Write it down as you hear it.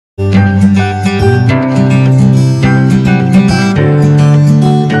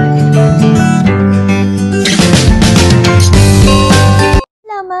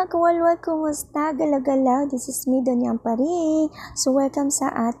Kumusta? Gala-gala, this is me, Donyang Paring. So, welcome sa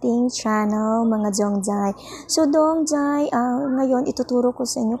ating channel, mga DongDai. So, DongDai, ngayon ituturo ko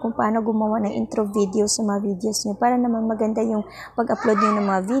sa inyo kung paano gumawa ng intro video sa mga videos nyo para naman maganda yung pag-upload nyo ng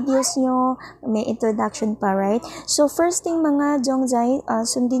mga videos nyo. May introduction pa, right? So, first thing mga DongDai,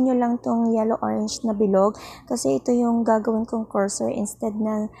 sundin nyo lang tong yellow-orange na bilog kasi ito yung gagawin kong cursor instead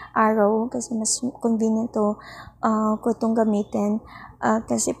ng arrow kasi mas convenient to ko itong gamitin.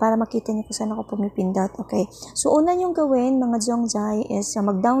 Kasi para makita niyo kung saan ako pumipindot. Okay. So, una yung gawin, mga DongDai, is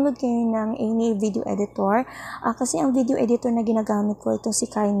mag-download kayo ng any video editor. Kasi ang video editor na ginagamit ko, itong si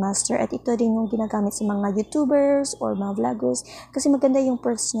Kinemaster. At ito din yung ginagamit sa mga YouTubers or mga vloggers. Kasi maganda yung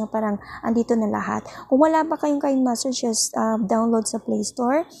perks niya, parang andito na lahat. Kung wala pa kayong Kinemaster, just download sa Play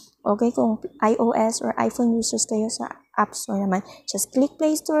Store. Okay, kung iOS or iPhone users kayo sa App Store naman, just click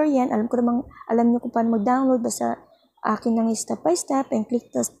Play Store. Yan, alam niyo kung paano mag-download. Basta akin lang step by step and click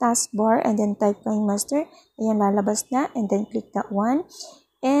the taskbar and then type Kinemaster. Ayan, lalabas na and then click that one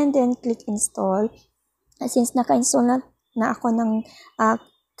and then click install. Since naka-install na ako ng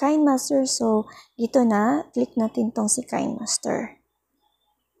Kinemaster, so dito na, click natin tong si Kinemaster.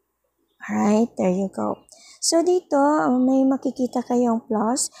 Alright, there you go. So dito, may makikita kayong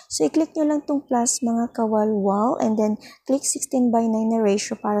plus. So i-click nyo lang tong plus mga kawalwal and then click 16:9 na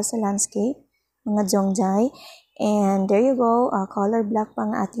ratio para sa landscape, mga DongDai. And there you go, color black pa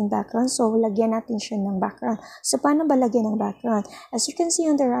ang ating background. So, lagyan natin siya ng background. So, paano ba lagyan ng background? As you can see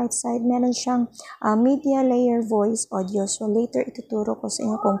on the right side, meron siyang media layer, voice, audio. So, later ituturo ko sa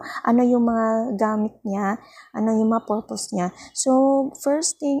inyo kung ano yung mga gamit niya, ano yung mga purpose niya. So,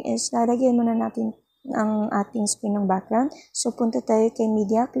 first thing is, lalagyan muna natin ang ating screen ng background. So, punta tayo kay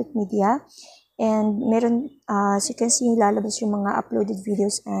media, click media. And meron, as you can see, lalabas yung mga uploaded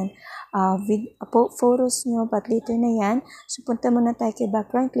videos and photos nyo, but later na yan. So, punta muna tayo kay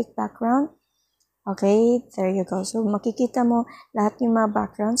background, click background. Okay, there you go. So, makikita mo lahat yung mga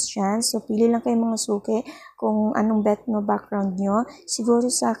backgrounds dyan. So, pili lang kayo mga suki kung anong bet no background nyo. Siguro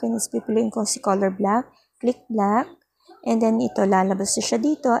sa akin is pipiliin ko si color black. Click black. And then, ito, lalabas siya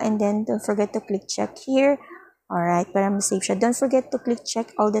dito. And then, don't forget to click check here. Alright, para ma-save siya. Don't forget to click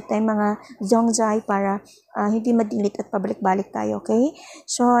check all the time mga DongDai para hindi ma-delete at pabalik-balik tayo, okay?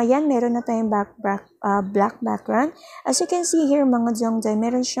 So, ayan, meron na tayong black background. As you can see here mga DongDai,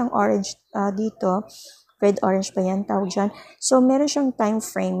 meron siyang orange dito. Red-orange pa yan, tawag dyan. So, meron siyang time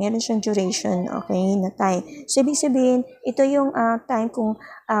frame, meron siyang duration, okay, na time. So, ibig sabihin, ito yung time kung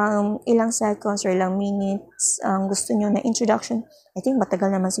ilang seconds or ilang minutes gusto nyo na introduction. I think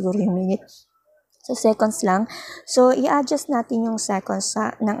matagal naman siguro yung minute. So, seconds lang. So, i-adjust natin yung seconds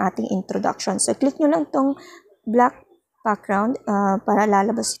ng ating introduction. So, click nyo lang tong black background para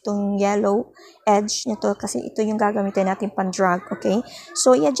lalabas itong yellow edge nito kasi ito yung gagamitin natin pan-drag, okay?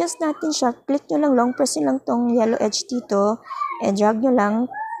 So, i-adjust natin siya. Click nyo lang, long press nyo lang tong yellow edge dito and drag nyo lang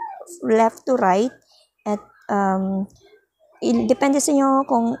left to right at depende sa inyo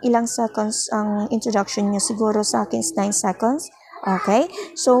kung ilang seconds ang introduction nyo. Siguro sa akin is 9 seconds. Okay?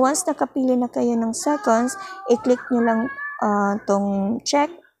 So, once nakapili na kayo ng seconds, i-click nyo lang tong check.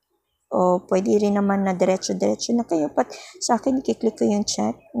 O, pwede rin naman na diretso-diretso na kayo. But sa akin, i-click ko yung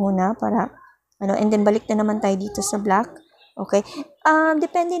check muna para, and then balik na naman tayo dito sa black. Okay?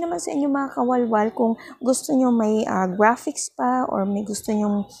 Depende naman sa inyo mga kawalwal kung gusto nyo may graphics pa or may gusto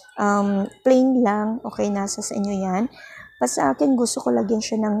nyo plain lang. Okay, nasa sa inyo yan. But sa akin, gusto ko lagyan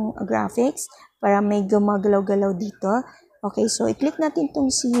siya ng graphics para may gumagalaw-galaw dito. Okay, so i-click natin itong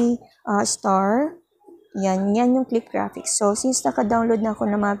si star. Yan yung clip graphics. So, since naka-download na ako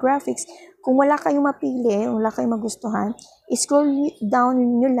ng mga graphics, kung wala kayong mapili, wala kayong magustuhan, i-scroll down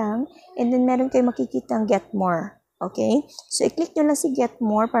nyo lang, and then meron kayong makikita ang get more. Okay? So, i-click nyo lang si get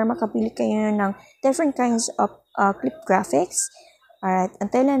more para makapili kayo ng different kinds of clip graphics. Alright,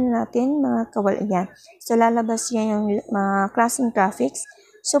 antayin na natin mga kawal. Yan. So, lalabas yan yung mga klaseng graphics.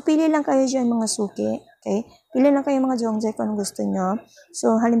 So, pili lang kayo dyan mga suki. Okay? Pili lang kayo mga DongDai kung gusto nyo.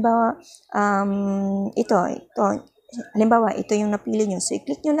 So, halimbawa, halimbawa, ito yung napili nyo. So,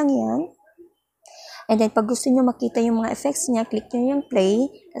 i-click nyo lang yan. And then, pag gusto nyo makita yung mga effects niya, click nyo yung play.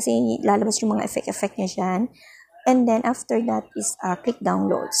 Kasi lalabas yung mga effect niya dyan. And then, after that is click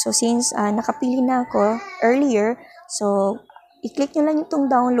download. So, since nakapili na ako earlier, so, i-click nyo lang itong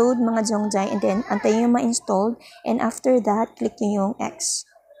download mga DongDai. And then, antayin yung ma-installed. And after that, click nyo yung X.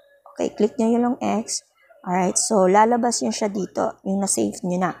 Okay, click nyo yung X. Alright, so lalabas yun siya dito, yung na-save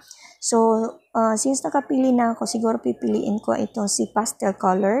nyo na. So, since nakapili na ako, siguro pipiliin ko itong si pastel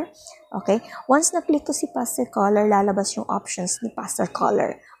color. Okay? Once na-click ko si pastel color, lalabas yung options ni pastel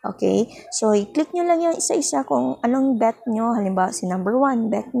color. Okay? So, i-click nyo lang yung isa-isa kung anong bet nyo. Halimbawa, si number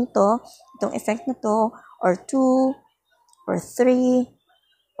 1, bet nyo to, itong effect na to, or 2, or 3,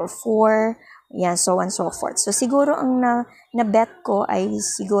 or 4, yan, so on so forth. So, siguro ang na-bet ko ay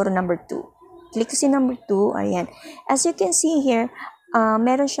siguro number 2. Click ko si number 2, ayan. As you can see here,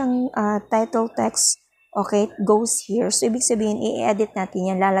 meron siyang title text, okay, goes here. So, ibig sabihin, i-edit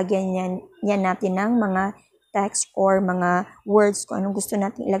natin yan, lalagyan yan natin ng mga text or mga words kung anong gusto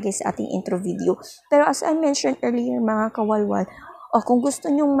natin ilagay sa ating intro video. Pero as I mentioned earlier, mga kawalwal, kung gusto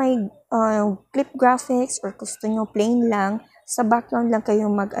nyo may clip graphics or gusto nyo plain lang, sa background lang kayo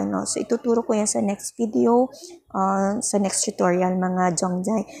so ituturo ko yan sa next video, sa next tutorial mga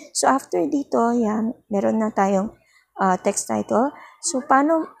DongDai. So after dito, yan, meron na tayong text title. So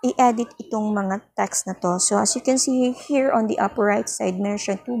paano i-edit itong mga text na to? So as you can see here on the upper right side, meron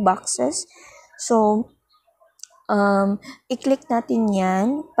siyang 2 boxes. So i-click natin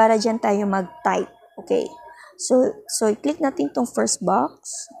yan para dyan tayo mag-type. Okay. So i-click natin itong first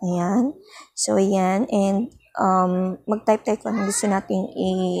box. Ayan. So ayan, and mag-type tayo kung anong gusto nating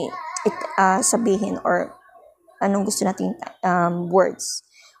sabihin or anong gusto nating words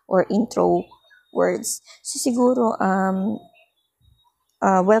or intro words. So siguro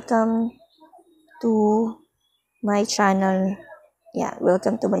welcome to my channel. Yeah,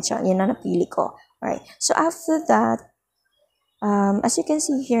 welcome to my channel. Yan na napili ko. Alright. So after that, as you can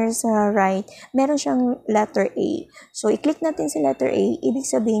see here sa right, meron siyang letter A. So, i-click natin sa letter A, ibig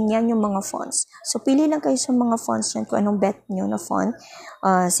sabihin yan yung mga fonts. So, pili lang kayo sa mga fonts yan kung anong bet nyo na font.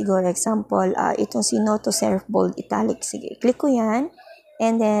 Siguro, example, itong si Noto Serif Bold Italic. Sige, click ko yan.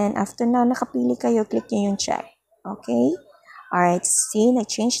 And then, after na nakapili kayo, click nyo yung check. Okay? Alright, see,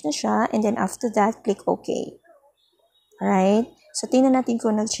 nag-change na siya. And then, after that, click OK. Alright? So, tingnan natin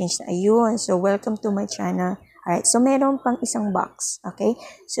kung nag-change na. Ayun. So, welcome to my channel. Alright, so meron pang isang box. Okay?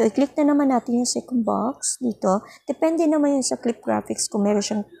 So, i-click na naman natin yung second box dito. Depende naman yun sa clip graphics kung meron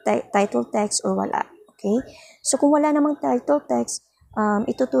siyang title text or wala. Okay? So, kung wala namang title text,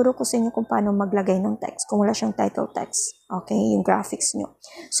 ituturo ko sa inyo kung paano maglagay ng text kung wala siyang title text. Okay? Yung graphics nyo.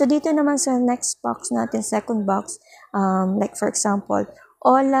 So, dito naman sa next box natin, second box, like for example,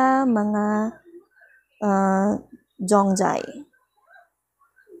 hola mga DongDai.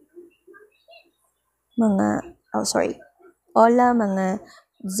 Hola mga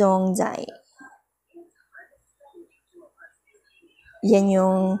DongDai. Yan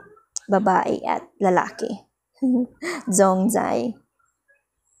yung babae at lalaki. DongDai.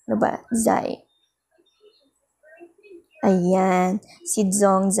 Ano ba? Zai. Ayan. Si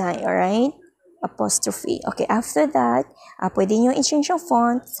DongDai, alright? Apostrophe. Okay, after that, pwede nyo i-change yung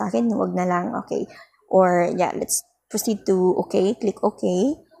font. Sa akin, wag na lang. Okay. Or, yeah, let's proceed to okay. Click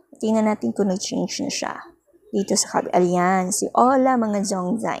okay. Tingnan natin kung nag-change na siya. Dito sa kabila. Ayan, si hola mga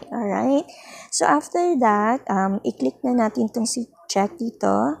DongDai. Alright? So, after that, i-click na natin itong si check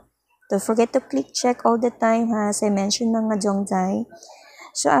dito. Don't forget to click check all the time, ha? As I mentioned mga DongDai.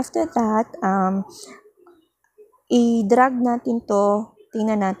 So, after that, i-drag natin to.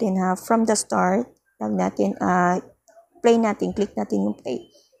 Tingnan natin, ha? From the start, drag natin, play natin. Click natin yung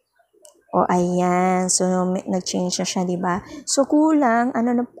play. O, ayan. So, nag-change na siya, diba? So, kulang.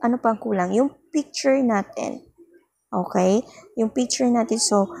 Ano pang kulang? Yung picture natin. Okay? Yung picture natin.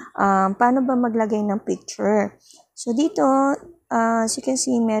 So, paano ba maglagay ng picture? So, dito, as you can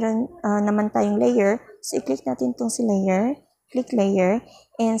see, meron naman tayong layer. So, i-click natin itong si layer. Click layer.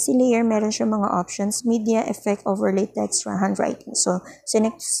 And si layer, meron siya mga options. Media, effect, overlay, text, handwriting. So, sa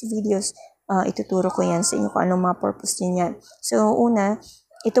next videos, ituturo ko yan sa inyo kung anong mga purpose niyan. So, una,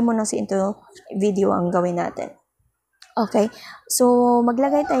 ito muna sa intro video ang gawin natin. Okay? So,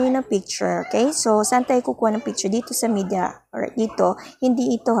 maglagay tayo ng picture. Okay? So, saan tayo kukuha ng picture? Dito sa media. Alright, dito.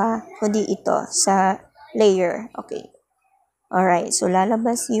 Hindi ito ha, kundi ito sa layer. Okay. Alright, so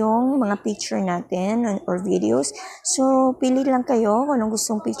lalabas yung mga picture natin or videos. So, pili lang kayo kung anong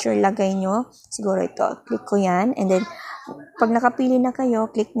gustong picture lagay nyo. Siguro ito. Click ko yan. And then, pag nakapili na kayo,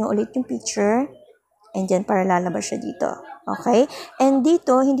 click nyo ulit yung picture. And then, para lalabas siya dito. Okay? And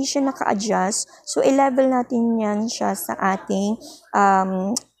dito, hindi siya naka-adjust. So, i-level natin yan siya sa ating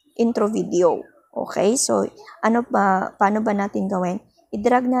intro video. Okay? So, paano ba natin gawin?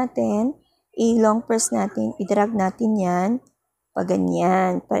 I-drag natin, i-long press natin, i-drag natin yan, pag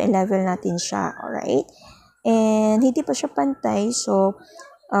ganyan, para i-level natin siya. Alright? And, hindi pa siya pantay. So,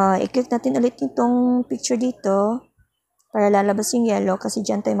 i-click natin ulit itong picture dito, para lalabas yung yellow, kasi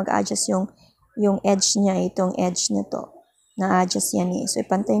dyan tayo mag-adjust yung edge niya, itong edge na to. Na-adjust yan eh. So,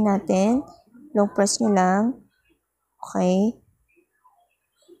 ipantay natin. long press nyo lang. Okay.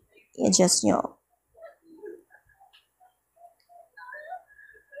 I-adjust nyo.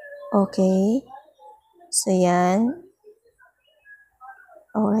 Okay. So, yan.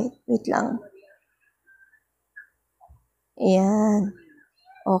 Alright, wait lang. Ayan.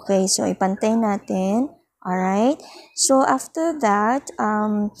 Okay, so ipantay natin. Alright. So, after that,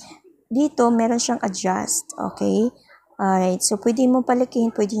 dito, meron siyang adjust. Okay. Alright, so pwede mo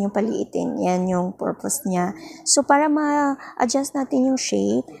palakihin, pwede nyo paliitin. Yan yung purpose niya. So, para ma-adjust natin yung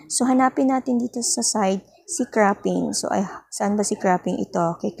shape, so hanapin natin dito sa side si cropping. So, saan ba si cropping ito?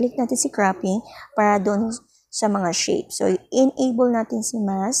 Okay, click natin si cropping para doon sa mga shape. So, enable natin si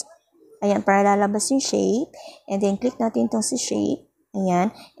mask. Ayan, para lalabas yung shape. And then, click natin itong si shape.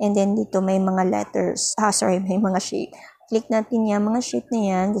 Ayan. And then, dito may mga letters. May mga shape. Click natin yan, mga shape na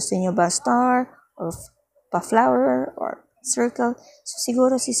yan. Gusto nyo ba star, or pa-flower, or circle? So,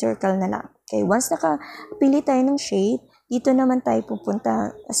 siguro si circle na lang. Okay, once nakapili tayo ng shape, dito naman tayo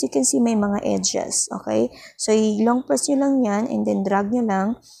pupunta. As you can see, may mga edges. Okay? So, long press nyo lang yan, and then drag nyo lang.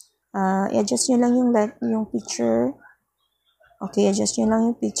 I-adjust nyo lang yung picture. Okay, adjust nyo lang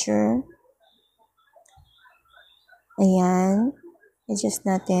yung picture. Ayan. Adjust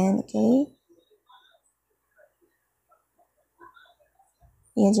natin, okay?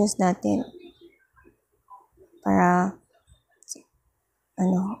 I-adjust natin. Para,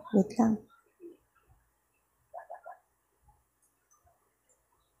 wait lang.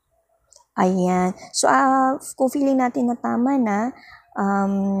 Ayan. So, kung feeling natin na tama na,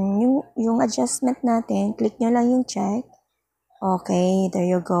 yung adjustment natin, click nyo lang yung check. Okay, there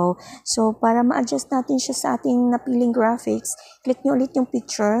you go. So, para ma-adjust natin siya sa ating napiling graphics, click nyo ulit yung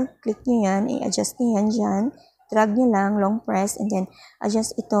picture, click nyo yan, i-adjust nyo yan dyan, drag nyo lang, long press, and then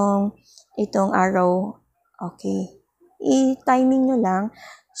adjust itong arrow. Okay. I-timing nyo lang.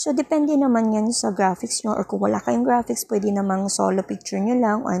 So, depende naman yan sa graphics nyo, or kung wala kayong graphics, pwede namang solo picture nyo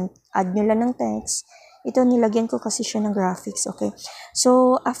lang, or add nyo lang ng text. Ito, nilagyan ko kasi siya ng graphics, okay.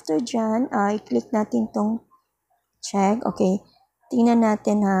 So, after dyan, i-click natin tong check, okay. Tingnan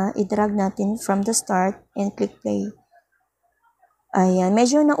natin i-drag natin from the start and click play. Ayan,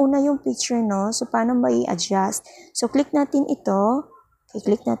 medyo nauna yung picture, no? So, paano ba i-adjust? So, click natin ito. Okay,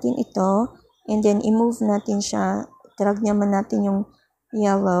 click natin ito. And then, i-move natin siya. Drag naman natin yung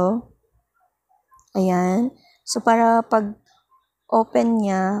yellow. Ayan. So, para pag open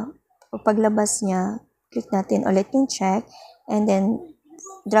niya, o paglabas niya, click natin ulit yung check. And then,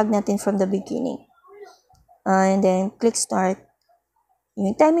 drag natin from the beginning. And then, click start.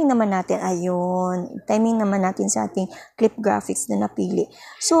 Yung timing naman natin, ayun. Timing naman natin sa ating clip graphics na napili.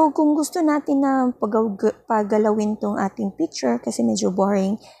 So, kung gusto natin na pagalawin tong ating picture, kasi medyo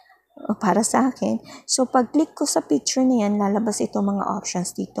boring para sa akin. So, pag-click ko sa picture na yan, lalabas ito mga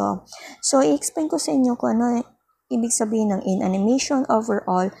options dito. So, i-explain ko sa inyo kung ano ibig sabihin ng in animation,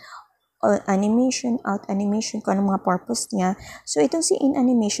 overall, animation, out animation, kung anong mga purpose niya. So, itong si in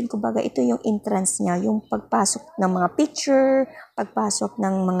animation, kumbaga ito yung entrance niya, yung pagpasok ng mga picture, pagpasok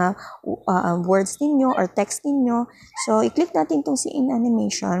ng mga words ninyo or text ninyo. So, i-click natin itong si in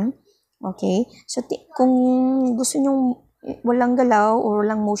animation. Okay? So, kung gusto nyo walang galaw o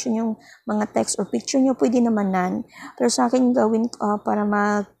walang motion yung mga text or picture nyo, pwede naman nan. Pero sa akin, gawin para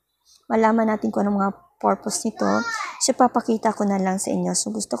malaman natin kung anong mga purpose nito. So, papakita ko na lang sa inyo. So,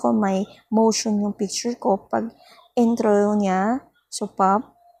 gusto ko may motion yung picture ko pag intro niya. So,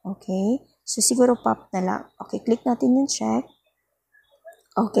 pop. Okay. So, siguro pop na lang. Okay, click natin yung check.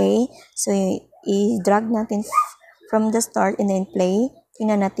 Okay. So, i-drag natin from the start and then play.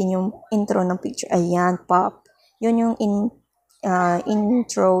 Tingnan natin yung intro ng picture. Ayan, pop. Yun yung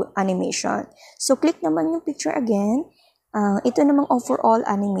intro animation. So, click naman yung picture again. Ito namang overall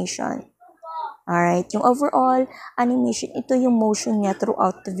animation. Alright, yung overall animation, ito yung motion niya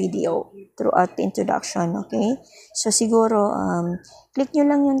throughout the video, throughout the introduction, okay? So, siguro, click nyo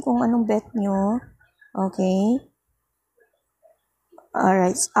lang yan kung anong bet nyo, okay?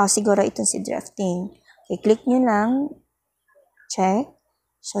 Alright, siguro itong si drafting. Okay, click nyo lang, check.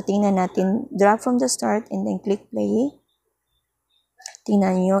 So, tingnan natin, drag from the start and then click play.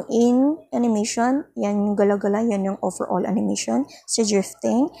 Tingnan nyo, in animation, yan yung gala-gala, yan yung overall animation, sa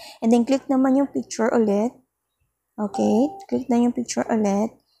drifting. And then, click naman yung picture ulit. Okay, click na yung picture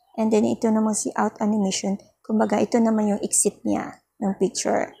ulit. And then, ito naman si out animation. Kumbaga, ito naman yung exit niya ng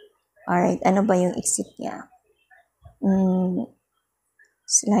picture. Alright, ano ba yung exit niya?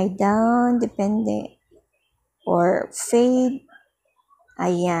 Slide down, depende. Or fade.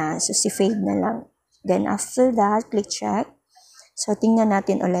 Ayan, so si fade na lang. Then, after that, click check. So, tingnan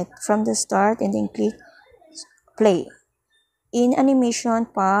natin ulit from the start and then click play. in animation,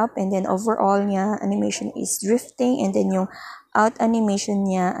 pop, and then overall niya, animation is drifting, and then yung out animation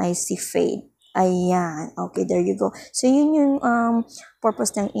niya ay si fade. Ayan. Okay, there you go. So, yun yung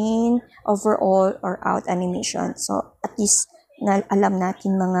purpose ng in, overall, or out animation. So, at least, alam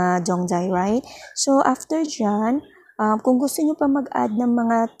natin mga DongDai, right? So, after dyan, kung gusto nyo pa mag-add ng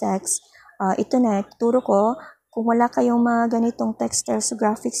mga text, ito na, tuturo ko. Kung wala kayong mga ganitong textures sa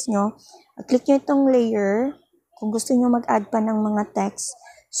graphics nyo, click nyo itong layer. Kung gusto nyo mag-add pa ng mga text.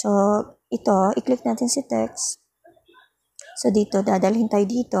 So, ito, i-click natin si text. So, dito, dadalhin tayo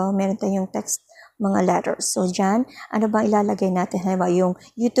dito. Meron tayong text, mga letters. So, dyan, ano ba ilalagay natin? Halimbawa, yung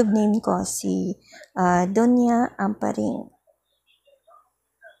YouTube name ko, si Donya Amparing.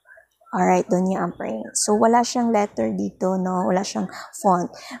 Alright, Donya Amparing. So, wala siyang letter dito, no? Wala siyang font.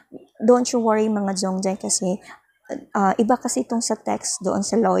 Don't you worry, mga DongDai, kasi iba kasi itong sa text doon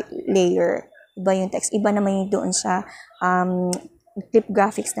sa layer. Iba yung text. Iba naman yung doon sa clip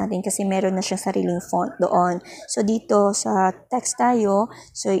graphics natin kasi meron na siya sariling font doon. So, dito sa text tayo.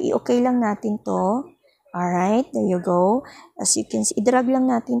 So, i-okay lang natin to. Alright, there you go. As you can see, i-drag lang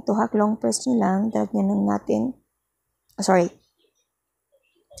natin to. Long press nyo lang. Drag nyo lang natin. Sorry.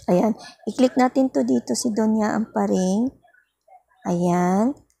 Ayan. I-click natin to dito si Donya Amparing.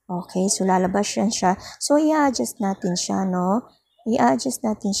 Ayan. Okay, so lalabas siya. So, i-adjust natin siya, no? I-adjust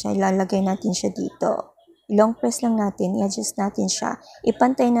natin siya. Ilalagay natin siya dito. Long press lang natin. I-adjust natin siya.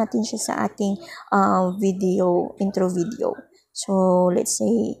 Ipantay natin siya sa ating video, intro video. So, let's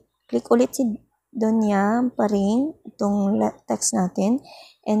say, click ulit si Donya Amparing, itong text natin.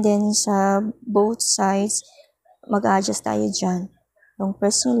 And then, sa both sides, mag-adjust tayo dyan. Long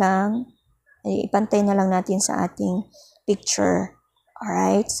press nyo lang. Ipantay na lang natin sa ating picture.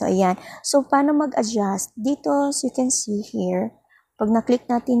 Alright, so ayan. So, paano mag-adjust? Dito, as you can see here, pag na-click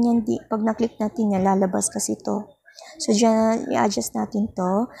natin yan, lalabas kasi ito. So, dyan, i-adjust natin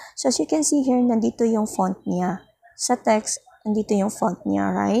to. So, as you can see here, nandito yung font niya. Sa text, nandito yung font niya,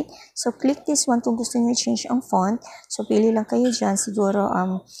 right? So, click this one kung gusto niyo i-change ang font. So, pili lang kayo dyan. Siguro,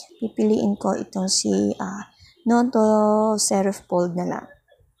 pipiliin ko itong si Noto Serif Bold na lang.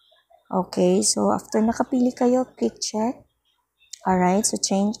 Okay, so, after nakapili kayo, click check. Alright, so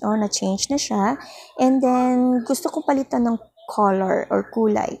na-change na siya. And then, gusto ko palitan ng color or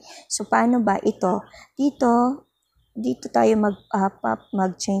kulay. So, paano ba ito? Dito tayo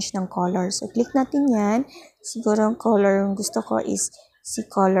mag-change ng color. So, click natin yan. Siguro ang color yung gusto ko is si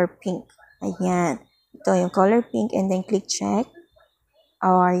color pink. Ayan. Ito yung color pink and then click check.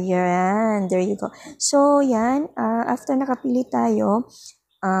 Ayan. There you go. So, yan. After nakapili tayo,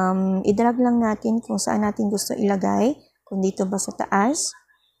 i-drag lang natin kung saan natin gusto ilagay. Kung dito ba sa taas.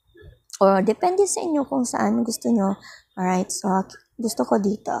 Or depende sa inyo kung saan gusto nyo. Alright, so gusto ko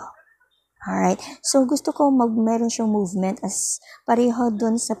dito. Alright, so gusto ko meron siyang movement as pareho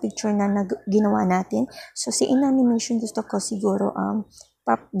dun sa picture na ginawa natin. So si in animation gusto ko siguro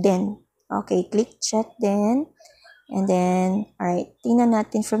pop din. Okay, click check then. And then, alright, tingnan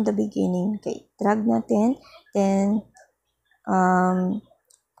natin from the beginning. Okay, drag natin. Then,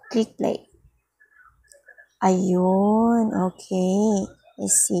 click play. Ayun, okay. I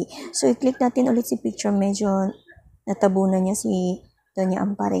see. So, i-click natin ulit si picture. Medyo natabunan niya si Donya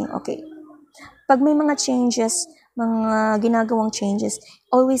Amparing. Okay. Pag may mga changes, mga ginagawang changes,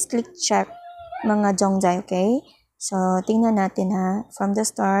 always click check mga DongDai, okay? So, tingnan natin ha. From the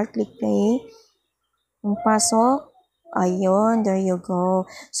start, click play. Yung pasok. Ayun, there you go.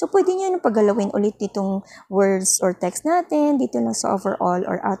 So, pwede nyo pagalawin ulit ditong words or text natin dito lang sa overall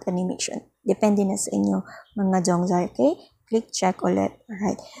or out animation. Depende na sa inyo, mga DongDai, okay? Click check ulit.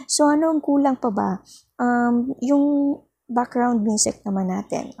 Alright. So, ano ang kulang pa ba? Yung background music naman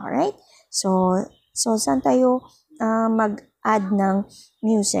natin. Alright? So saan tayo mag-add ng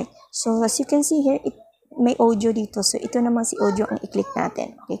music? So, as you can see here, may audio dito. So, ito naman si audio ang i-click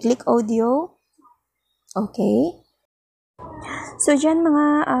natin. Okay, click audio. Okay. So, dyan mga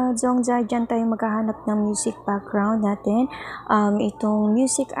DongDai, dyan tayo maghahanap ng music background natin. Itong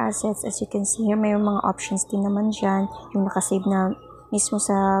music assets, as you can see here, may mga options din naman dyan. Yung nakasave na mismo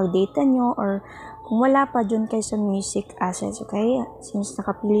sa data nyo or kung wala pa, dyan kayo sa music assets, okay? Since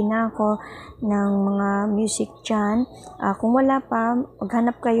nakapili na ako ng mga music dyan, kung wala pa,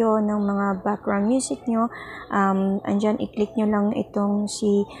 maghanap kayo ng mga background music nyo. Andyan, i-click nyo lang itong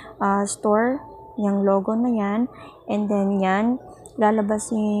si store, yung logo na yan. And then yan,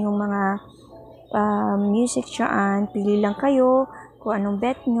 lalabas yung mga music dyan. Pili lang kayo kung anong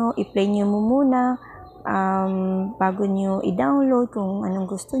bet nyo. I-play nyo muna bago nyo i-download kung anong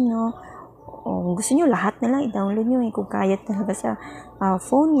gusto nyo. O gusto nyo lahat na lang i-download nyo kung kaya talaga sa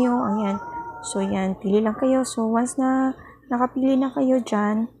phone nyo. Ayan. So yan, pili lang kayo. So once na nakapili na kayo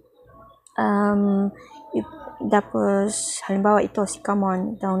dyan, tapos, halimbawa ito, si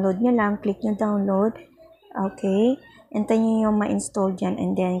Camon, download nyo lang, click nyo download, okay, antayin nyo yung ma-install dyan,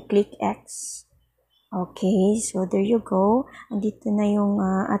 and then click X. Okay, so there you go. Andito na yung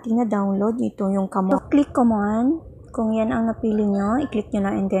ating na-download. Ito yung Camon. So, click Camon. Kung yan ang napili nyo, i-click nyo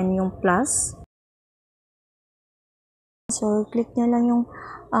lang and then yung plus. So, click nyo lang yung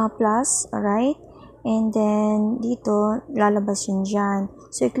plus, alright? And then, dito, lalabas yun dyan.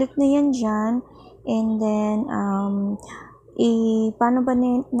 So, i-click nyo yan dyan. And then, paano ba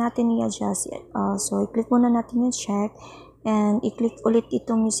natin i-adjust? So, i-click muna natin yung check. And i-click ulit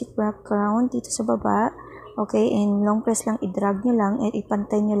itong music background dito sa baba. Okay, and long press lang, i-drag nyo lang at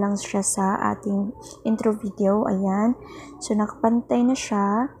ipantay nyo lang siya sa ating intro video. Ayan. So, nakapantay na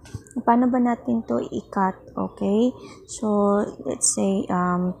siya. Paano ba natin to i-cut? Okay. So, let's say,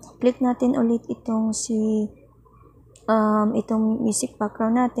 click natin ulit itong itong music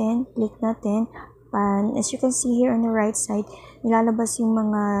background natin. Click natin. And as you can see here on the right side, nilalabas yung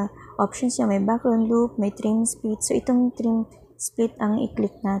mga options niya. May background loop, may trim split. So, itong trim split ang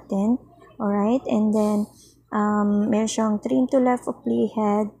i-click natin. Alright? And then, meron siyang trim to left of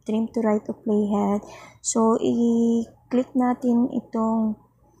playhead, trim to right of playhead. So, i-click natin itong,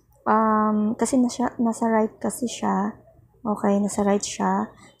 kasi nasa right kasi siya. Okay, nasa right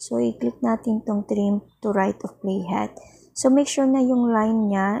siya. So, i-click natin itong trim to right of playhead. So, make sure na yung line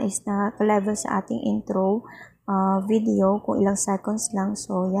niya is na-level sa ating intro video kung ilang seconds lang.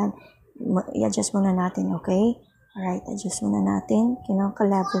 So, yan. I-adjust muna natin, okay? Alright, adjust muna natin.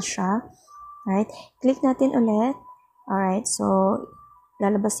 Kinaka-level siya. Alright, click natin ulit. Alright, so,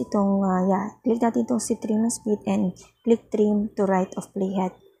 lalabas itong, click natin itong si trim split and click trim to right of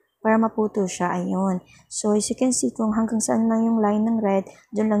playhead para maputo siya. Ayun. So, as you can see, kung hanggang saan lang yung line ng red,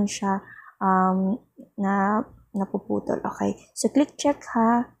 dun lang siya napuputol. Okay. So, click check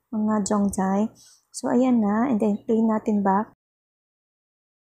ha, mga DongDai. So, ayan na. And then, play natin back.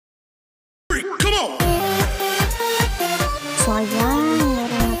 Come on! So, ayan.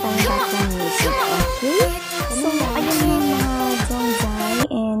 Meron na tayong background music. Okay. So, ayan na mga DongDai.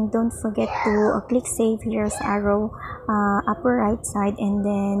 And don't forget to click save here sa arrow upper right side. And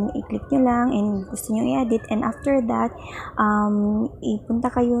then, i-click nyo lang. And gusto nyo i-edit. And after that,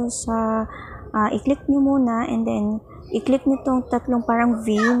 ipunta kayo sa i-click nyo muna and then i-click nyo itong tatlong parang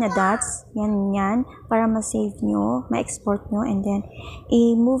V na dots, yan, para ma-save nyo, ma-export nyo, and then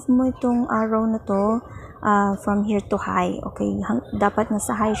i-move mo itong arrow na to from here to high. Okay, dapat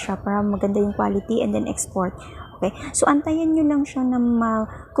nasa high siya para maganda yung quality, and then export. Okay, so antayin nyo lang siya na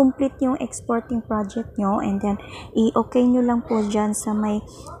ma-complete yung exporting project nyo, and then i-okay nyo lang po dyan sa may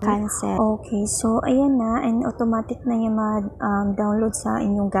cancel. Okay, so ayan na, and automatic na yung download sa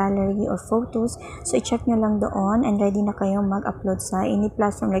inyong gallery or photos. So i-check nyo lang doon, and ready na kayong mag-upload sa any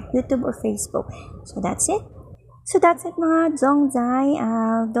platform like YouTube or Facebook. So that's it. So that's it mga DongDai.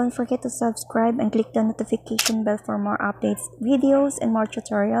 Don't forget to subscribe and click the notification bell for more updates, videos, and more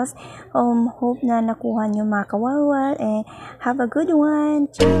tutorials. Hope na nakuha nyo mga kawawal, and have a good one.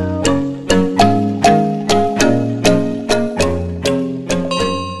 Ciao!